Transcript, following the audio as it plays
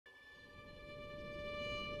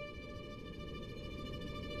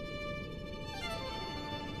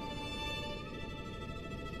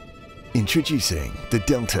Introducing the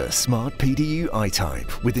Delta SMART PDU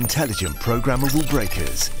I-type with intelligent programmable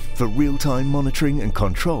breakers for real-time monitoring and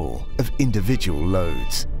control of individual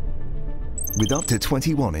loads. With up to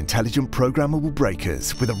 21 intelligent programmable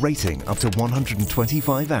breakers with a rating up to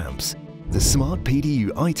 125 amps, the SMART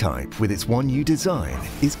PDU I-type with its 1U design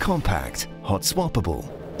is compact, hot-swappable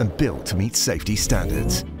and built to meet safety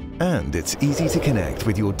standards. And it's easy to connect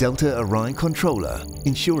with your Delta ORION controller,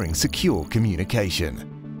 ensuring secure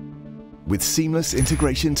communication. With seamless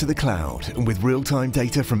integration to the cloud and with real-time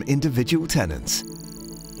data from individual tenants,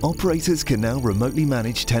 operators can now remotely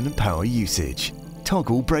manage tenant power usage,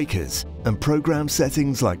 toggle breakers, and program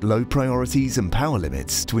settings like load priorities and power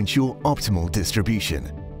limits to ensure optimal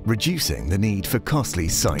distribution, reducing the need for costly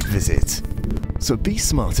site visits. So be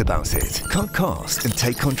smart about it, cut cost, and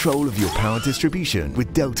take control of your power distribution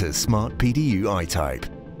with Delta's SMART PDU I-type.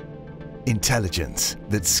 Intelligence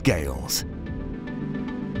that scales.